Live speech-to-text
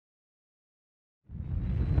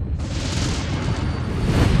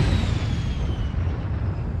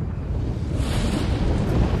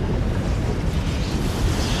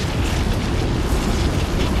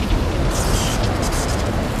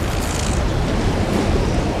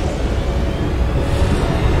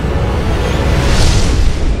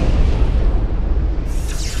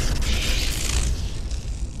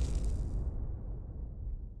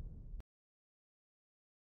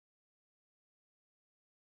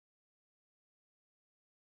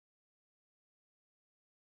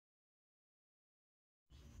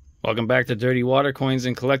Welcome back to Dirty Water Coins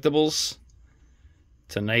and Collectibles.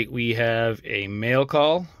 Tonight we have a mail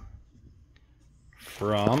call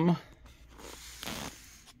from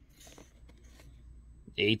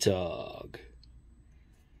ATOG.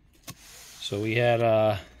 So we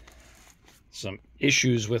had some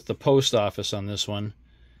issues with the post office on this one.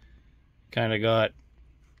 Kind of got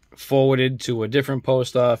forwarded to a different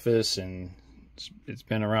post office, and it's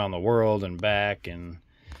been around the world and back, and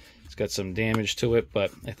it's got some damage to it,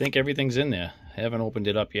 but I think everything's in there. I haven't opened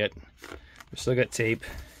it up yet. We still got tape.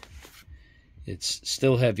 It's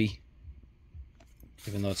still heavy,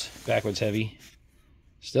 even though it's backwards heavy.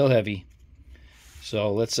 Still heavy.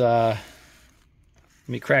 So let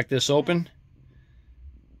me crack this open,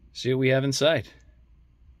 see what we have inside.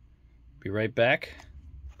 Be right back.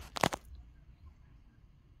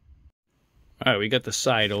 All right, we got the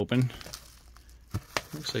side open.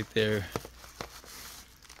 Looks like they're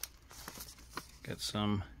got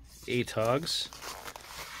some ATOGs.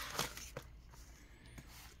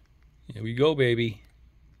 Here we go, baby.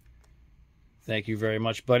 Thank you very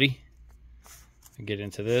much, buddy. I get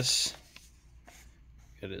into this.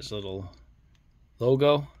 Got his little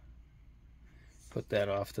logo. Put that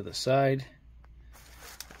off to the side.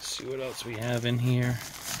 Let's see what else we have in here.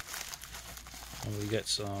 And we got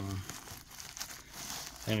some.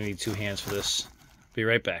 I'm gonna need two hands for this. Be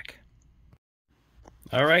right back.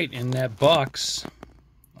 All right, in that box,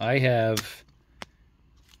 I have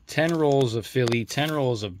 10 rolls of Philly, 10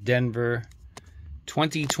 rolls of Denver,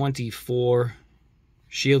 2024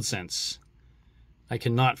 Shield Sense. I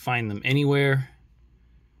cannot find them anywhere.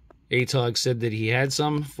 ATOG said that he had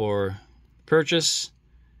some for purchase.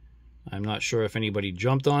 I'm not sure if anybody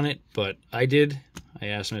jumped on it, but I did. I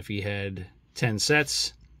asked him if he had 10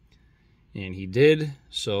 sets, and he did.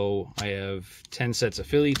 So I have 10 sets of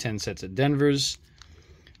Philly, 10 sets of Denvers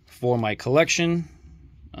for my collection.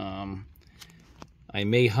 I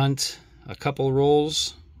may hunt a couple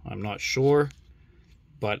rolls, I'm not sure,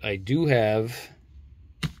 but I do have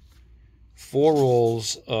 4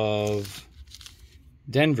 rolls of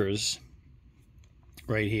Denvers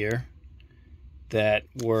right here that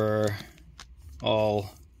were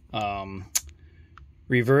all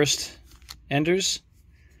reversed enders.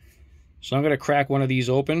 So I'm going to crack one of these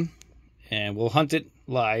open and we'll hunt it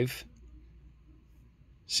live.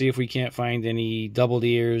 See if we can't find any doubled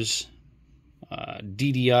ears,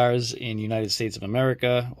 DDRs in United States of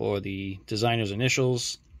America, or the designer's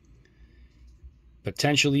initials.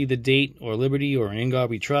 Potentially the date or Liberty or an In God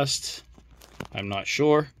We Trust. I'm not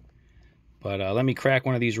sure. But let me crack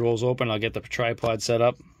one of these rolls open. I'll get the tripod set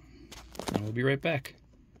up, and we'll be right back.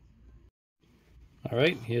 All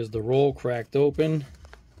right, here's the roll cracked open.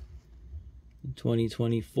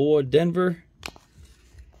 2024 Denver.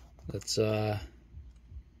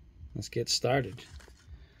 Let's get started.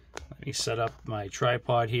 Let me set up my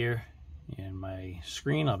tripod here and my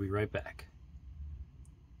screen. I'll be right back.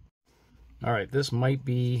 All right, this might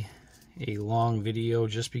be a long video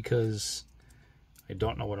just because I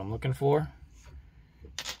don't know what I'm looking for.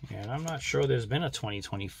 And I'm not sure there's been a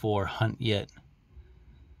 2024 hunt yet.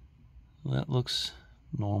 That looks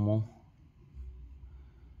normal.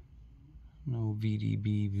 No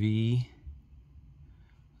VDBV.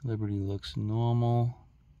 Liberty looks normal.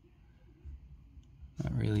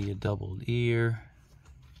 Not really a doubled ear.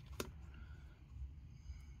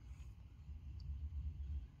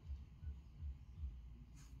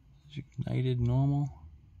 United normal.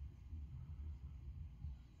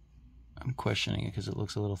 I'm questioning it because it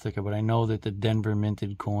looks a little thicker, but I know that the Denver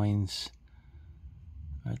minted coins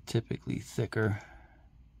are typically thicker,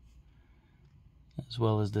 as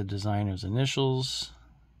well as the designer's initials.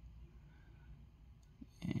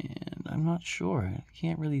 And I'm not sure. I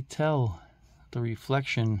can't really tell the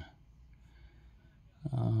reflection.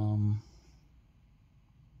 I'm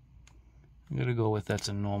gonna go with that's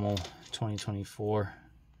a normal 2024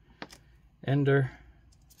 ender.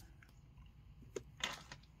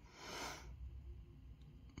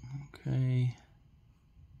 Okay.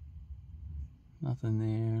 Nothing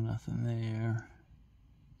there, nothing there.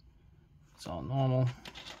 It's all normal.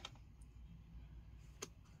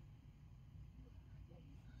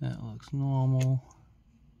 That looks normal.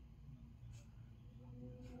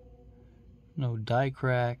 No die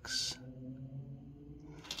cracks.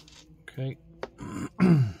 Okay.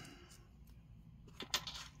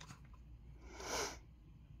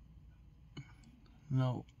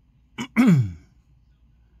 No.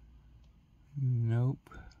 Nope.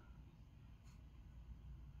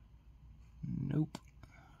 Nope.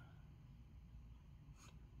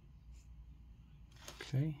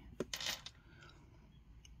 Okay.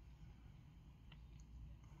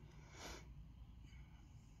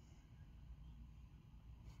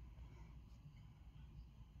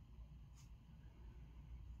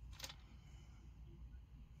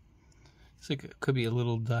 Looks like it could be a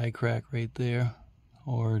little die crack right there,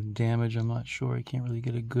 or damage. I'm not sure. I can't really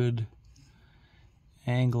get a good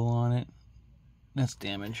angle on it. That's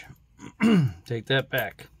damage. Take that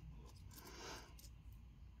back.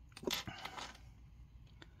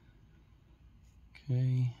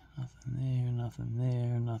 Okay, nothing there, nothing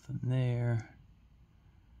there, nothing there.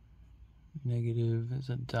 Negative. There's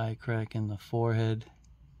a die crack in the forehead.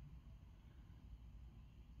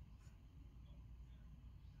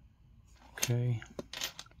 Okay.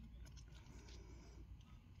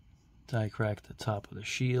 Die crack at the top of the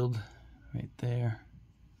shield, right there.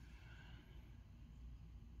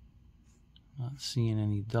 Not seeing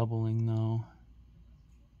any doubling though.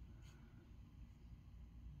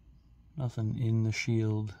 Nothing in the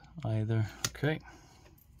shield either. Okay.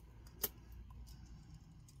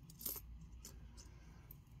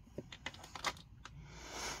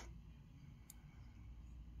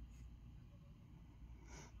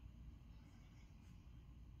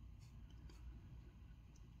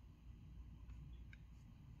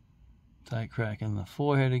 Die crack in the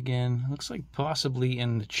forehead again. Looks like possibly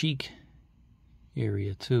in the cheek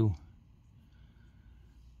area too.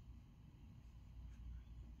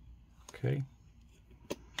 Okay.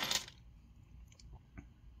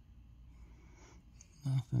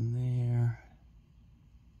 Nothing there.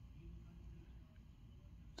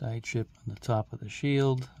 Die chip on the top of the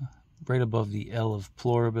shield, right above the L of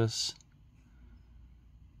Pluribus.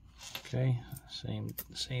 Okay,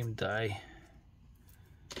 same die.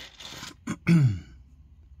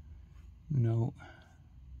 No.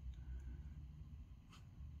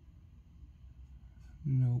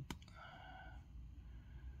 Nope.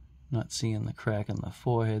 Not seeing the crack in the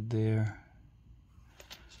forehead there.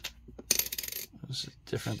 This is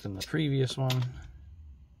different than the previous one.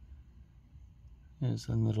 There's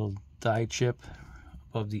a little die chip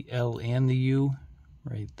above the L and the U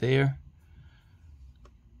right there.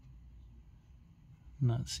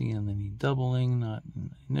 Not seeing any doubling, not in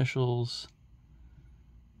the initials.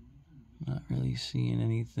 Not really seeing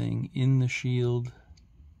anything in the shield.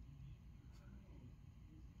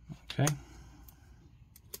 Okay.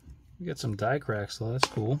 We got some die cracks though, that's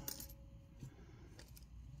cool.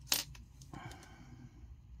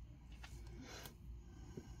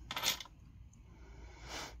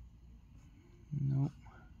 Nope.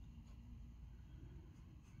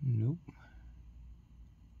 Nope.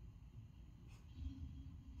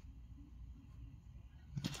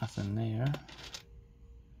 Nothing there.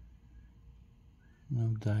 No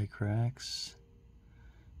die cracks.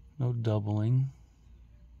 No doubling.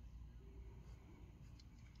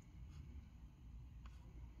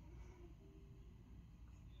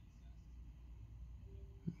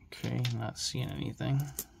 Okay, not seeing anything.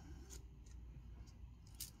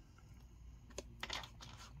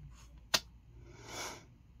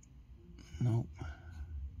 Nope.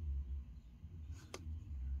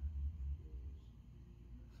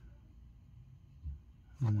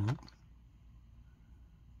 Nope.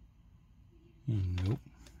 And nope.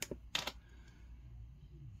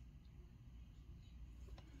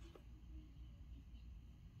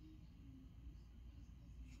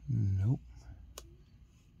 Nope.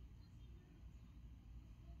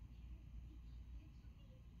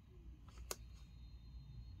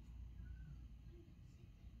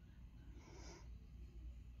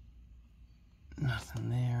 Nothing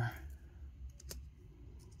there.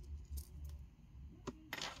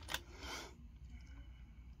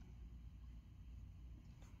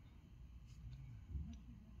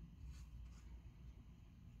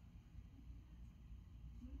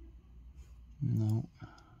 No.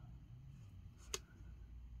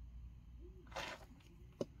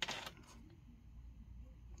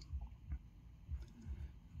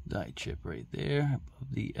 Die chip right there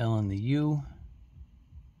above the L and the U.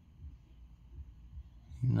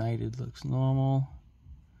 United looks normal.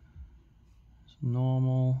 It's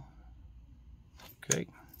normal. Okay.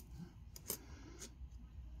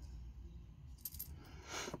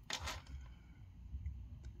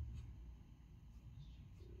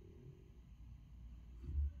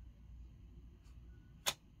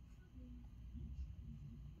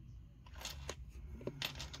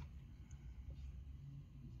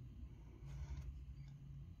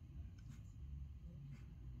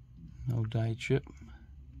 No die chip.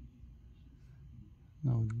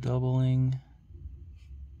 No doubling.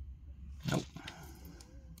 Nope.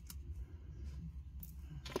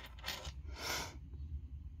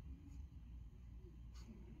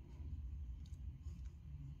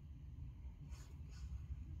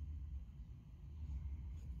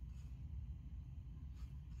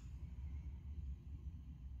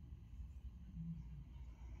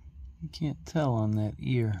 You can't tell on that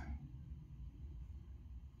ear.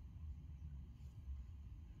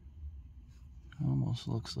 almost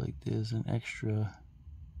looks like there's an extra,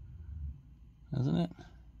 doesn't it?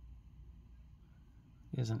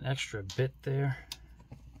 There's an extra bit there.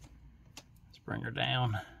 Let's bring her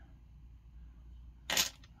down.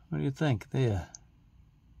 What do you think? There.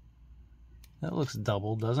 That looks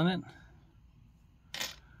double, doesn't it?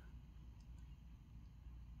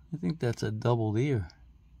 I think that's a doubled ear.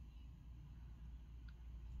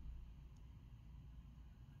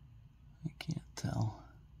 I can't tell.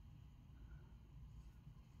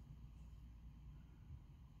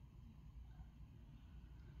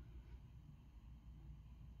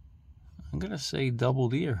 I'm gonna say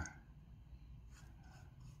doubled ear.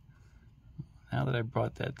 Now that I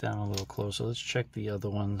brought that down a little closer, let's check the other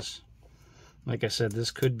ones. Like I said, this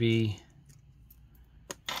could be,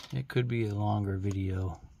 it could be a longer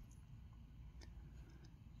video.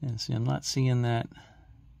 And see, I'm not seeing that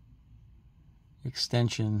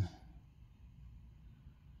extension.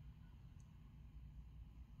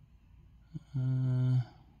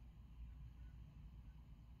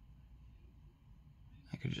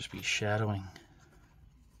 I could just be shadowing.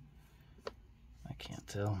 I can't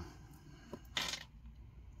tell.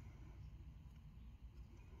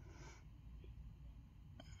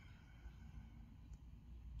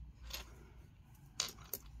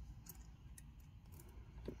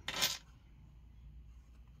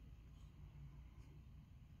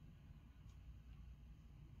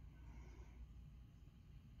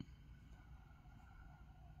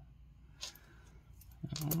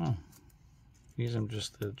 I don't know. These I'm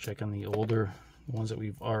just checking the older ones that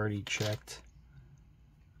we've already checked.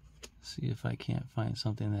 See if I can't find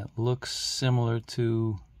something that looks similar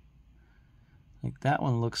to, like that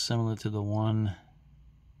one looks similar to the one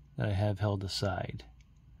that I have held aside.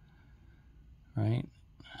 Right?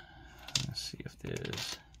 Let's see if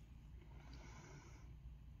there's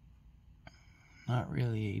not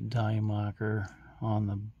really a die marker on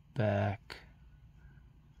the back.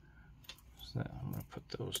 So I'm going to put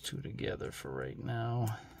those two together for right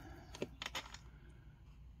now.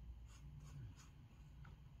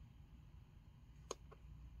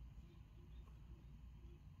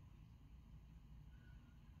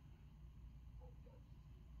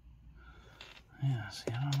 Yeah,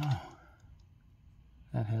 see, I don't know.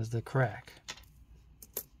 That has the crack.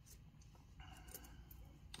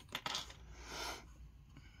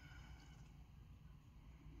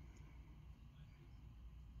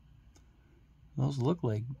 Those look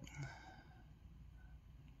like,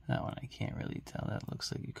 that one I can't really tell. That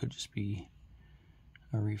looks like it could just be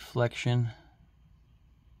a reflection.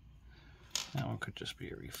 That one could just be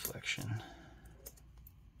a reflection.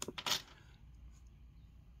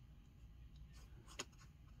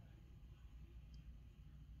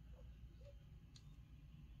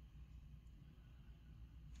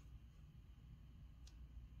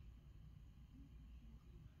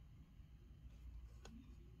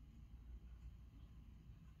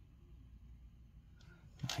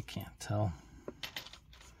 I can't tell.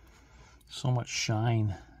 So much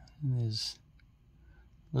shine. There's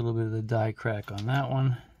a little bit of the die crack on that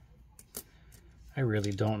one. I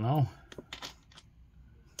really don't know.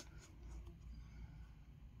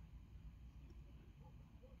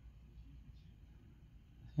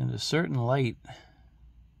 In a certain light,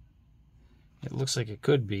 it looks like it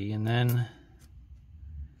could be, and then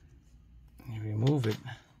you remove it,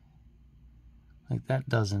 like that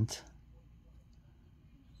doesn't.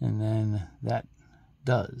 And then that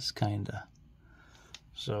does, kinda.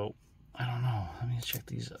 So I don't know. Let me check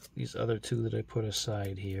these other two that I put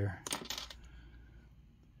aside here.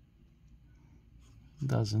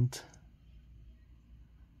 Doesn't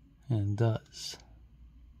and does.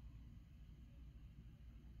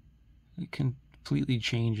 It completely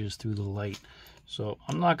changes through the light. So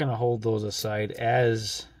I'm not going to hold those aside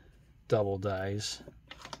as double dies.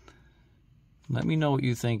 Let me know what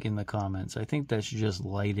you think in the comments. I think that's just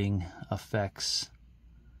lighting effects.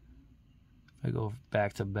 If I go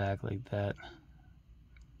back to back like that,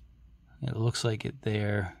 it looks like it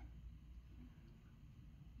there.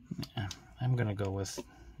 Yeah, I'm gonna go with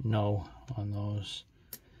no on those.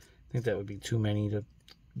 I think that would be too many to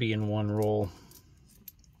be in one roll.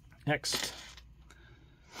 Next.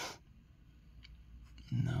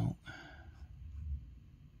 No.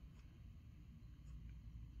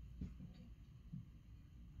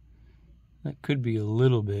 That could be a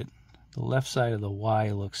little bit. The left side of the Y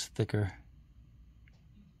looks thicker.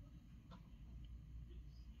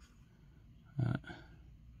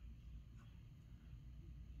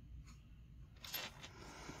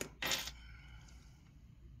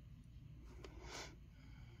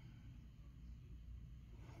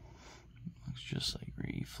 Looks just like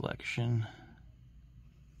reflection.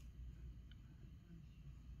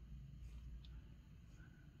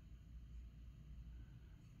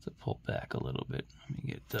 to pull back a little bit. Let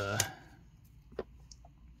me get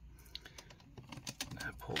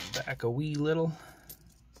pull back a wee little.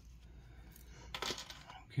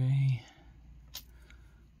 Okay.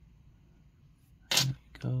 There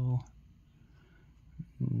we go.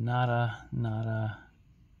 Nada, nada,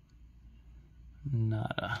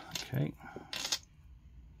 nada. Okay.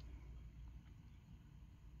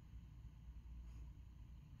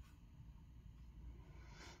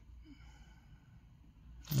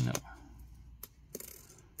 No.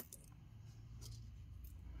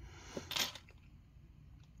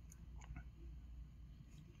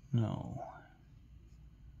 No.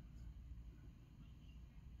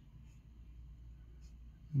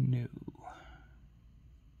 No.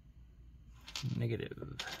 Negative.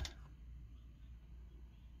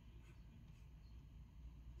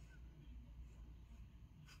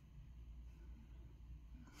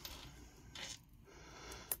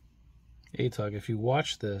 ATOG, if you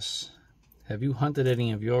watch this, have you hunted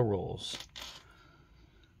any of your rolls?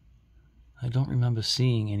 I don't remember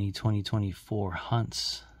seeing any 2024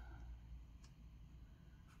 hunts.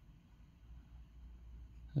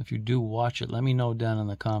 If you do watch it, let me know down in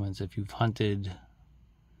the comments if you've hunted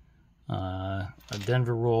a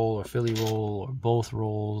Denver roll or Philly roll or both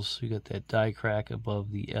rolls. You got that die crack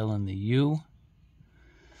above the L and the U.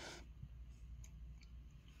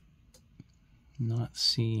 Not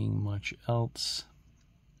seeing much else.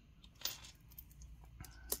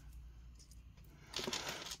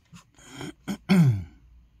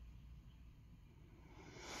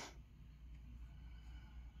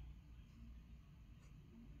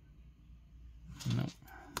 Nope.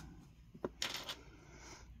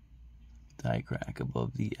 Die crack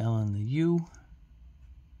above the L and the U.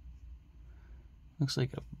 Looks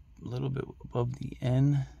like a little bit above the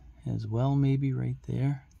N as well, maybe right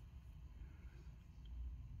there.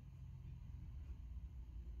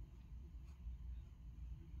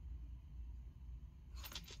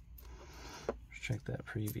 Let's check that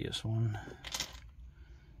previous one.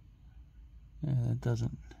 Yeah, that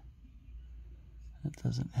doesn't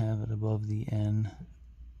have it above the N.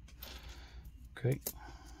 Okay.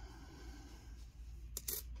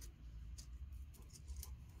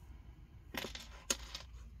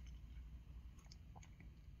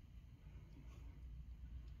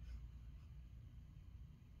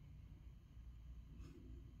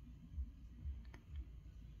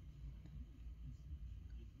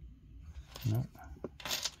 Nope.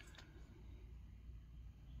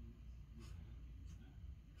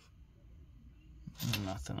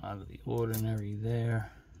 Nothing out of the ordinary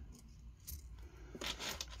there.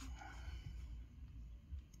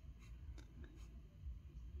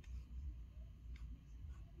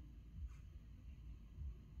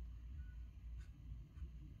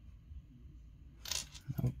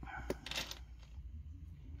 Nope.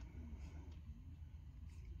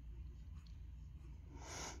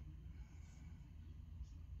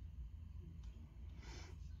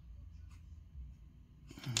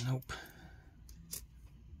 Nope.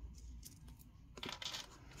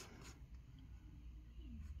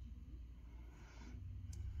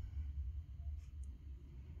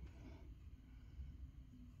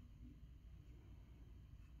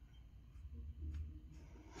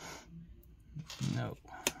 No.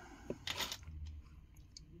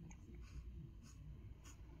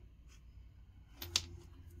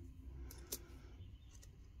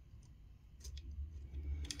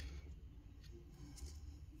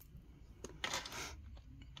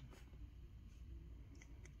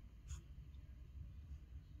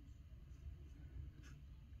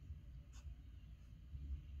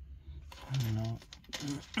 No.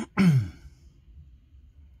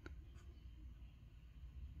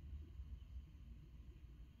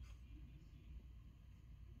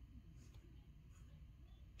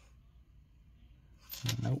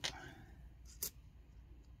 Nope.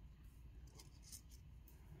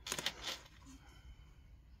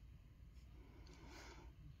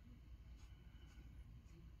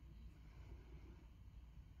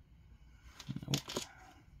 Nope.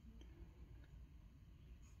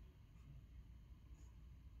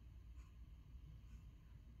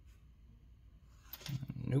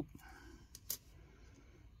 Nope.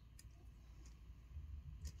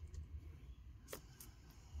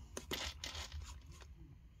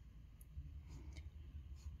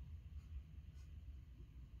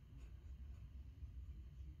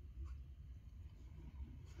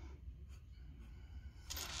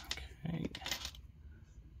 Okay.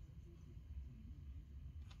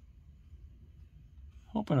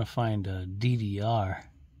 Hoping to find a DDR.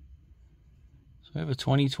 So I have a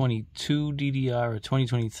 2022 DDR, a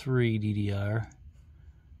 2023 DDR,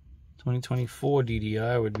 2024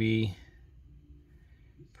 DDR would be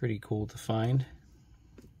pretty cool to find.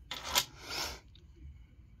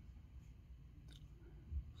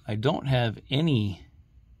 I don't have any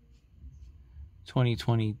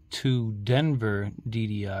 2022 Denver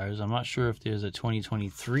DDRs. I'm not sure if there's a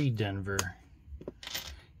 2023 Denver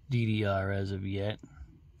DDR as of yet.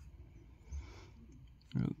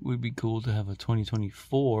 It would be cool to have a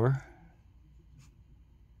 2024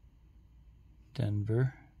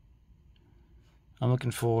 Denver. I'm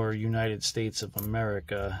looking for United States of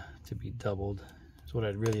America to be doubled. That's what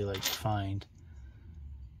I'd really like to find.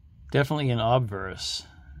 Definitely an obverse.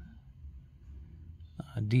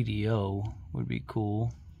 DDO would be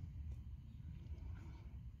cool.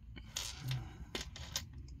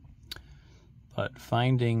 But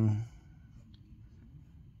finding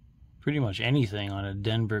pretty much anything on a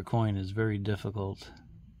Denver coin is very difficult.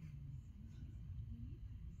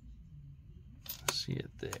 See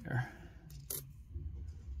it there.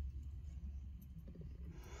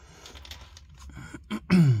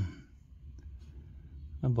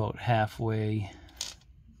 About halfway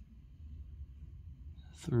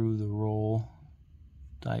through the roll,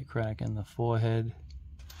 die crack in the forehead.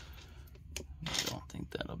 I don't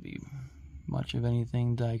think that'll be much of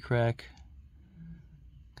anything. Die crack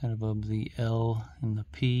kind of above the L and the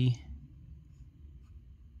P.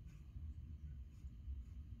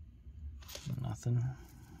 Nothing.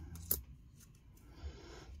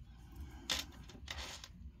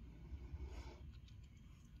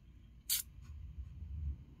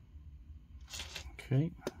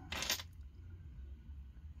 Okay.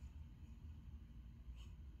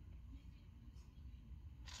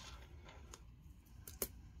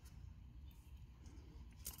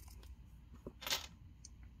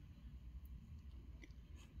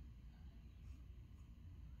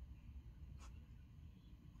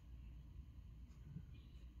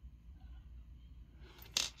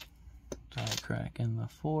 Die crack in the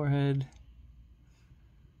forehead.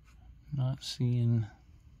 Not seeing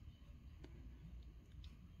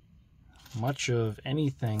much of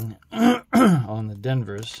anything on the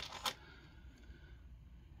Denvers.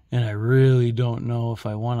 And I really don't know if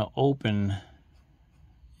I want to open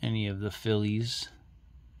any of the Phillies.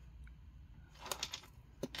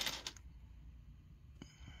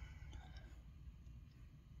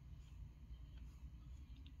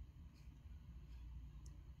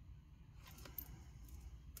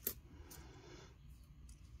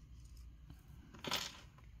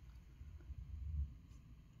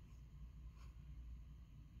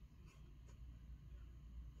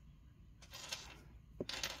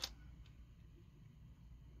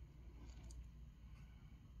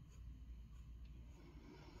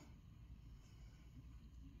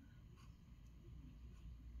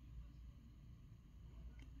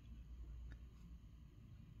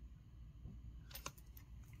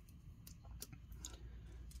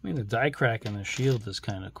 I mean, the die crack in the shield is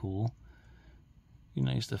kind of cool. Be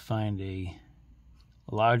nice to find a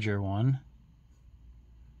larger one.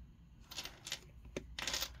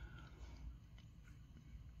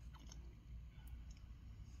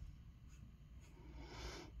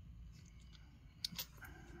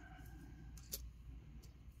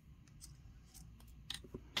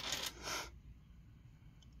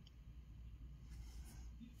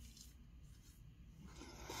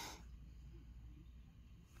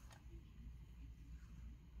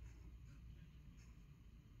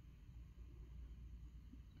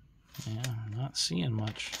 Yeah, I'm not seeing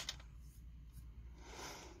much.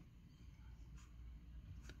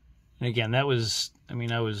 And again, that was, I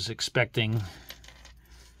mean, I was expecting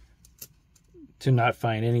to not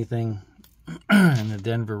find anything in the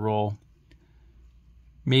Denver roll.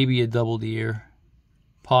 Maybe a doubled ear,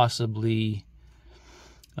 possibly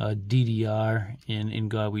a DDR in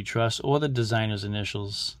God We Trust, or the designer's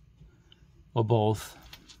initials, or both.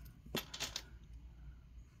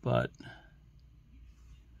 But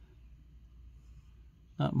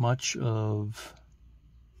not much of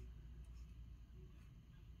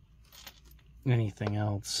anything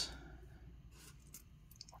else.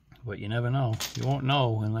 But you never know. You won't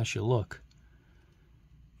know unless you look.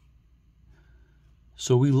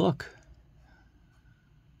 So we look.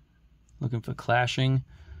 Looking for clashing.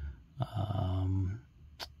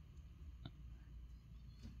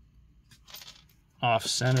 Off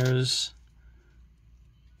centers.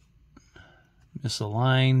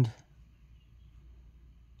 Misaligned.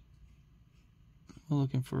 We're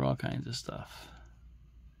looking for all kinds of stuff.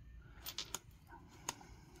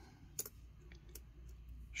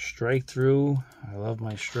 Strike through. I love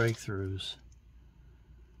my strike throughs.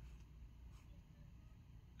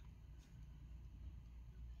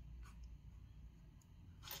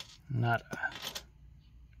 Nada. I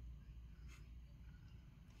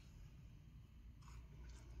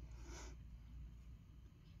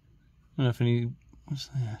don't know if any... What's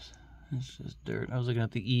this? It's just dirt. I was looking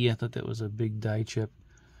at the E. I thought that was a big die chip.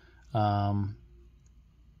 If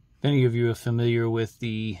any of you are familiar with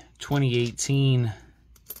the 2018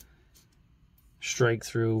 strike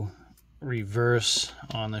through reverse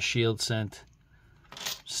on the Shield Scent,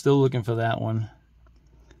 still looking for that one.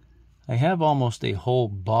 I have almost a whole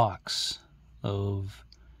box of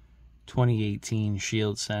 2018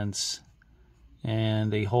 Shield Scents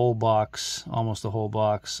and a whole box, almost a whole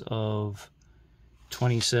box of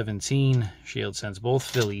 2017 Shield Scents, both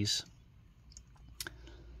Phillies.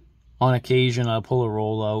 On occasion, I'll pull a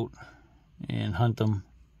roll out and hunt them.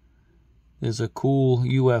 There's a cool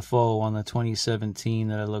UFO on the 2017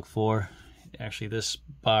 that I look for. Actually, this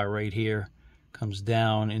bar right here comes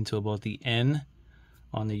down into about the N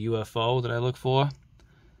on the UFO that I look for.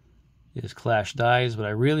 There's Clash Dies, but I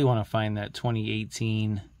really want to find that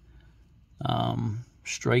 2018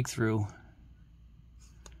 strike through.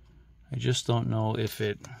 I just don't know if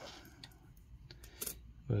it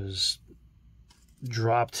was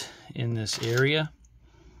dropped in this area,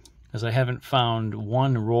 as I haven't found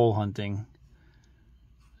one roll hunting.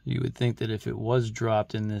 You would think that if it was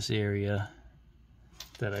dropped in this area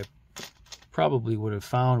that I probably would have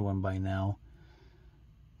found one by now.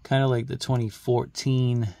 Kind of like the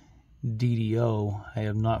 2014 DDO. I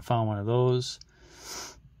have not found one of those.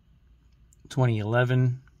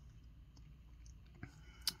 2011.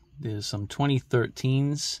 There's some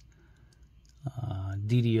 2013s.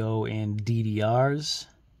 DDO and DDRs.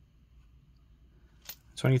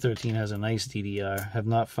 2013 has a nice DDR. Have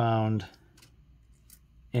not found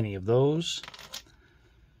any of those.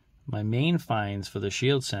 My main finds for the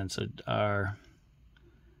Shield Scents are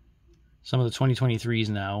some of the 2023s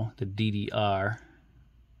now, the DDR.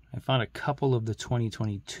 I found a couple of the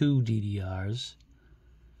 2022 DDRs.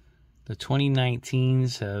 The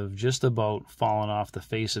 2019s have just about fallen off the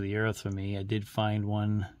face of the earth for me. I did find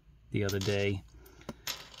one the other day,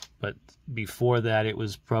 but before that it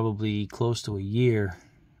was probably close to a year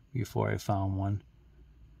before I found one.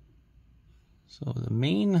 So the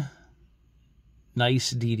main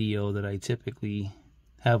nice DDO that I typically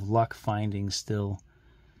have luck finding still,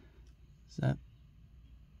 is that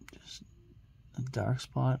just a dark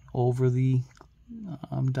spot over the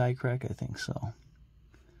die crack? I think so.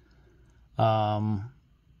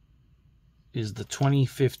 Is the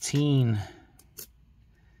 2015, I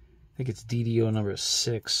think it's DDO number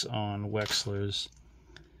 6 on Wexler's,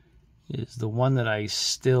 is the one that I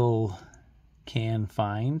still can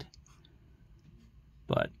find,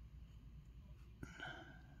 but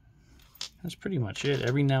that's pretty much it.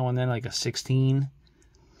 Every now and then, like a 16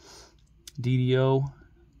 DDO.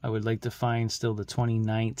 I would like to find still the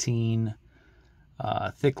 2019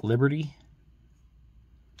 Thick Liberty.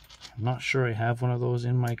 I'm not sure I have one of those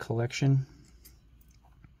in my collection.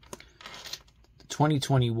 The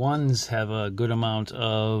 2021s have a good amount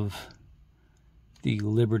of the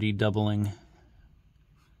Liberty doubling.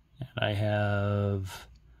 And I have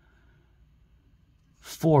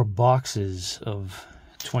 4 boxes of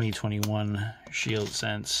 2021 Shield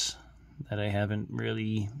Scents that I haven't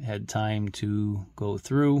really had time to go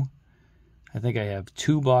through. I think I have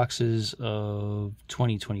 2 boxes of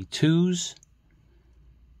 2022s.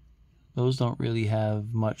 Those don't really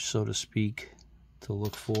have much, so to speak, to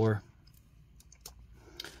look for.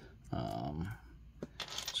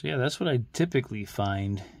 So yeah, that's what I typically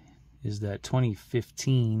find, is that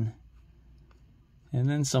 2015, and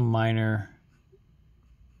then some minor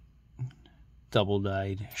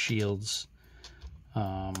double-dyed shields.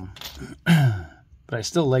 But I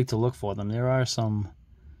still like to look for them. There are some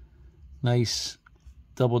nice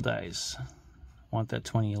double dyes. I want that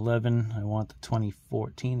 2011. I want the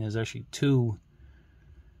 2014. There's actually 2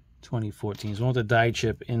 2014s. I want the die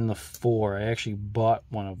chip in the 4. I actually bought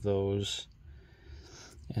one of those.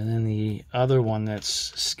 And then the other one that's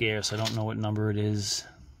scarce, I don't know what number it is.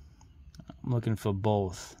 I'm looking for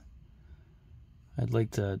both. I'd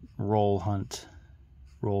like to roll hunt,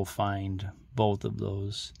 roll find both of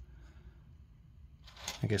those.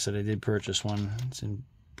 Like I said, I did purchase one. It's in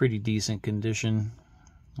pretty decent condition.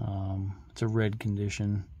 It's a red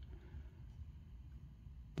condition.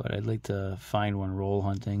 But I'd like to find one roll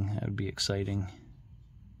hunting. That would be exciting.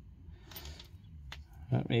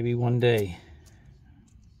 Maybe one day.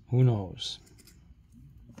 Who knows?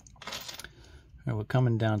 All right, we're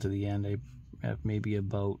coming down to the end. I have maybe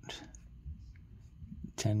about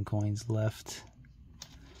 10 coins left.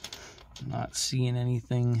 Not seeing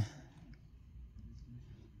anything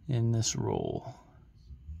in this roll.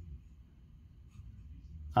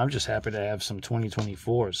 I'm just happy to have some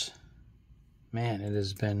 2024s. Man, it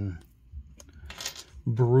has been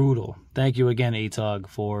brutal. Thank you again, ATOG,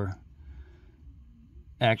 for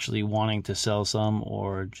actually wanting to sell some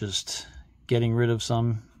or just getting rid of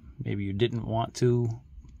some. Maybe you didn't want to,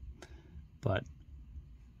 but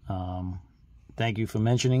thank you for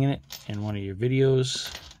mentioning it in one of your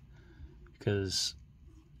videos, because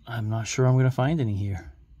I'm not sure I'm going to find any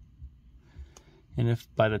here. And if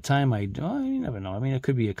by the time I do, you never know. I mean, it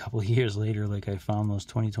could be a couple of years later, like I found those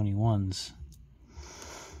 2021s.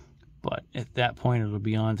 But at that point, it'll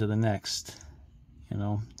be on to the next. You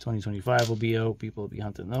know, 2025 will be out. People will be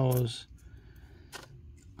hunting those.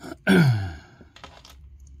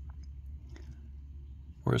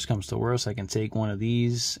 Worst comes to worst, I can take one of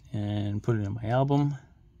these and put it in my album.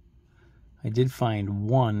 I did find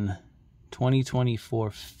one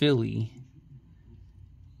 2024 filly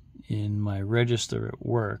in my register at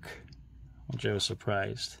work, which I was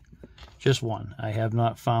surprised. Just one. I have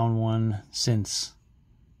not found one since.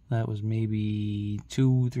 That was maybe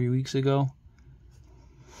 2-3 weeks ago.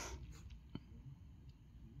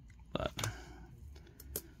 But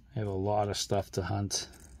I have a lot of stuff to hunt.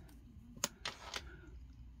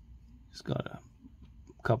 Just got a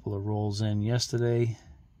couple of rolls in yesterday.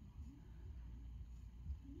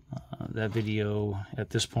 That video at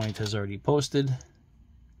this point has already posted.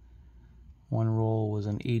 One roll was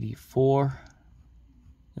an 84.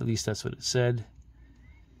 At least that's what it said.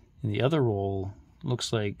 And the other roll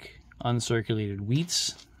looks like uncirculated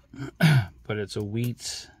wheats, but it's a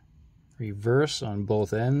wheat reverse on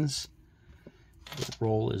both ends. The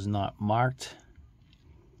roll is not marked.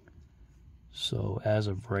 So as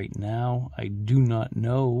of right now, I do not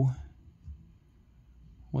know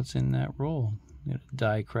what's in that roll. Got a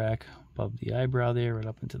die crack above the eyebrow there, right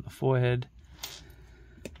up into the forehead.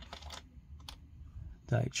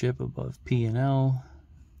 Die chip above P and L.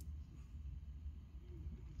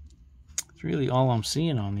 It's really all I'm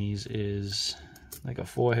seeing on these is like a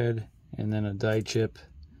forehead and then a die chip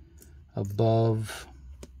above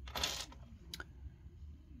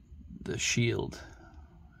the shield,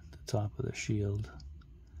 at the top of the shield.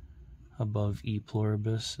 Above E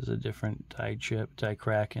pluribus is a different die chip, die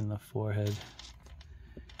crack in the forehead,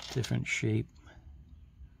 different shape.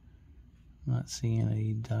 I'm not seeing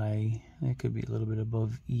a die. It could be a little bit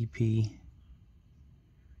above EP,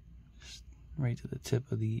 just right to the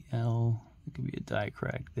tip of the L. It could be a die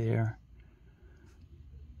crack there.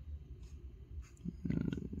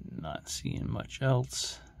 Not seeing much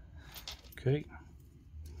else. Okay.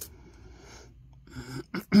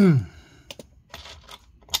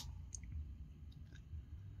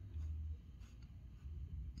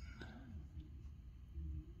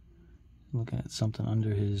 Looking at something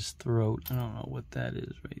under his throat. I don't know what that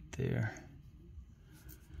is right there.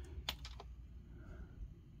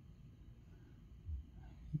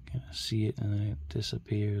 You kind of see it and then it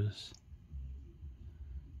disappears.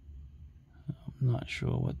 I'm not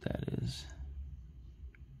sure what that is.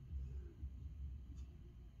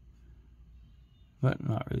 But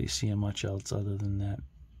not really seeing much else other than that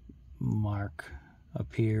mark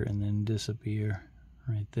appear and then disappear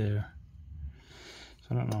right there.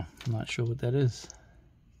 I don't know. I'm not sure what that is.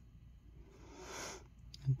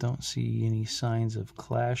 I don't see any signs of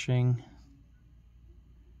clashing.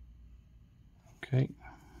 Okay.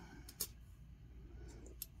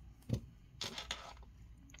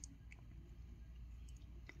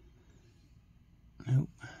 Nope.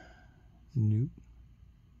 Nope.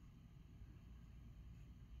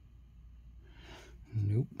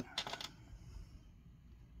 Nope.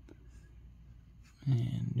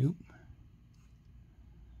 And nope.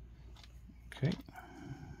 Okay.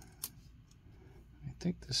 I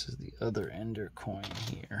think this is the other ender coin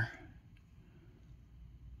here.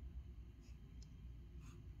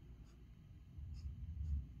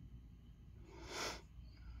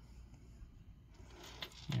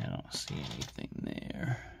 Yeah, I don't see anything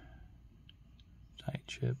there. Die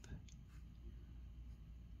chip.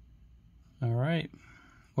 All right.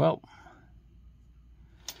 Well,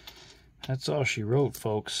 that's all she wrote,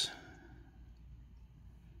 folks.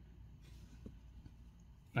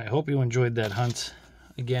 I hope you enjoyed that hunt.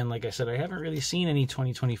 Again, like I said, I haven't really seen any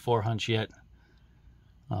 2024 hunts yet.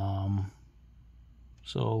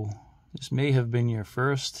 So this may have been your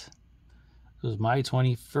first. This was my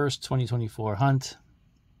 21st 2024 hunt.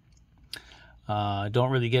 I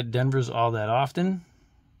don't really get Denvers all that often,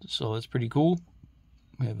 so it's pretty cool.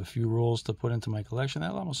 We have a few rolls to put into my collection.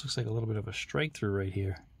 That almost looks like a little bit of a strike through right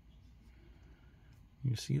here.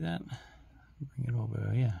 You see that? Bring it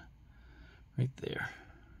over, yeah, right there.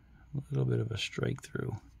 A little bit of a strike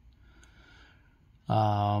through.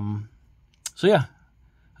 So yeah,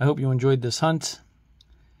 I hope you enjoyed this hunt.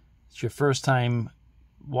 It's your first time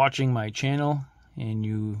watching my channel and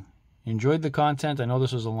you enjoyed the content. I know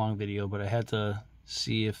this was a long video, but I had to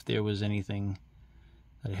see if there was anything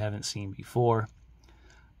that I haven't seen before.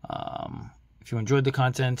 If you enjoyed the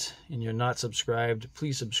content and you're not subscribed,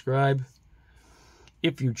 please subscribe.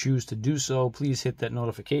 If you choose to do so, please hit that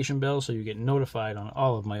notification bell so you get notified on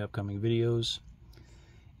all of my upcoming videos.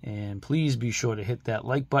 And please be sure to hit that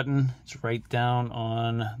like button. It's right down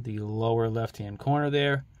on the lower left-hand corner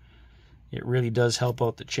there. It really does help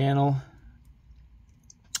out the channel.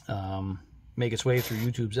 Make its way through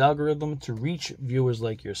YouTube's algorithm to reach viewers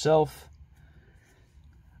like yourself.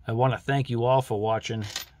 I want to thank you all for watching.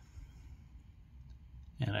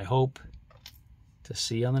 And I hope to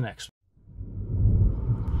see you on the next one.